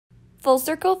Full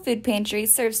Circle Food Pantry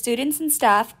serves students and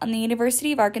staff on the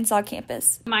University of Arkansas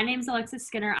campus. My name's Alexis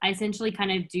Skinner. I essentially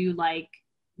kind of do like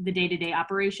the day-to-day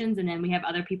operations, and then we have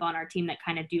other people on our team that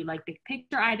kind of do like big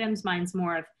picture items. Mine's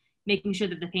more of making sure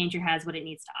that the pantry has what it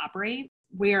needs to operate.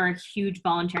 We are a huge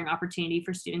volunteering opportunity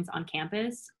for students on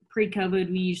campus. Pre-COVID,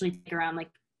 we usually take around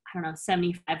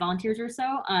 75 volunteers or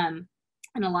so. And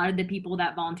a lot of the people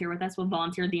that volunteer with us will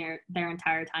volunteer their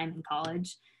entire time in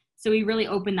college. So we really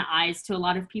open the eyes to a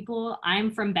lot of people. I'm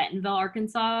from Bentonville,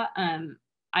 Arkansas.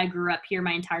 I grew up here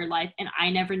my entire life, and I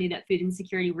never knew that food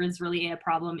insecurity was really a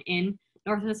problem in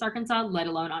Northwest Arkansas, let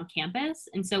alone on campus.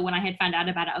 And so when I had found out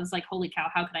about it, I was like, holy cow,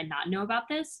 how could I not know about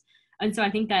this? And so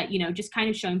I think that, just kind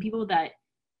of showing people that,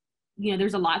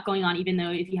 there's a lot going on, even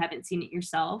though if you haven't seen it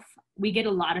yourself. We get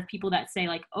a lot of people that say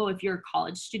like, oh, if you're a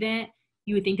college student,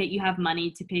 you would think that you have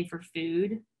money to pay for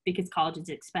food because college is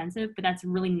expensive, but that's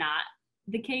really not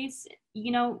the case.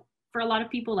 For a lot of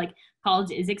people, like,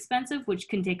 college is expensive, which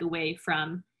can take away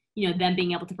from, them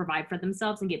being able to provide for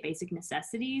themselves and get basic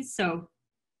necessities. So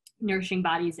nourishing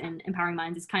bodies and empowering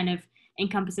minds is kind of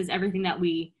encompasses everything that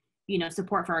we,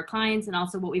 support for our clients, and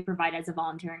also what we provide as a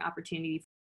volunteering opportunity.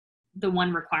 The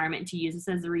one requirement to use this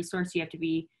as a resource, you have to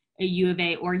be a U of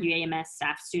A or UAMS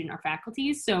staff, student, or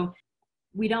faculty. So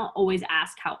we don't always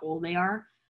ask how old they are.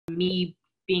 Me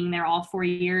being there all 4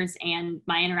 years and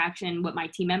my interaction, what my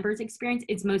team members experience,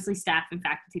 it's mostly staff and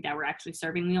faculty that we're actually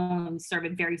serving. We only serve a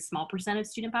very small percent of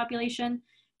student population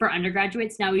for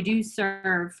undergraduates. Now we do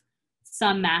serve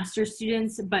some master's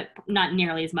students, but not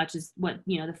nearly as much as what,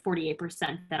 the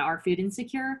 48% that are food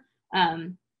insecure.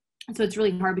 So it's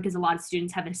really hard because a lot of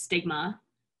students have a stigma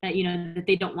that, that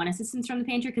they don't want assistance from the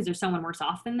pantry because there's someone worse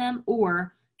off than them,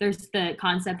 or there's the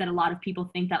concept that a lot of people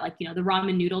think that the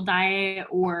ramen noodle diet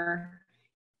or,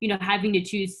 having to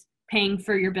choose paying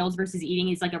for your bills versus eating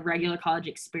is like a regular college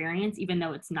experience, even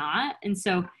though it's not. And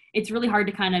so it's really hard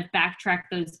to kind of backtrack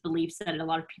those beliefs that a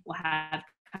lot of people have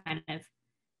kind of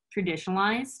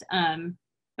traditionalized.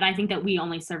 But I think that we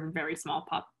only serve a very small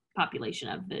population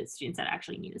of the students that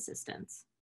actually need assistance.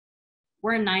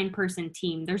 We're a 9-person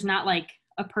team. There's not like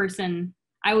a person,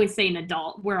 I always say an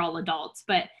adult, we're all adults,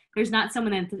 but there's not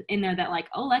someone that's in there that like,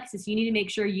 oh, Lexus, you need to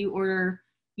make sure you order,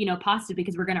 pasta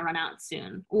because we're going to run out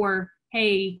soon. Or,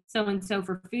 hey, so-and-so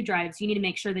for food drives, you need to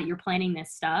make sure that you're planning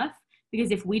this stuff,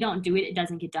 because if we don't do it, it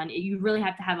doesn't get done. You really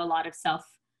have to have a lot of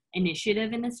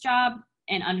self-initiative in this job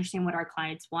and understand what our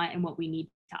clients want and what we need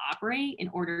to operate in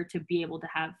order to be able to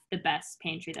have the best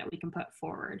pantry that we can put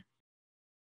forward.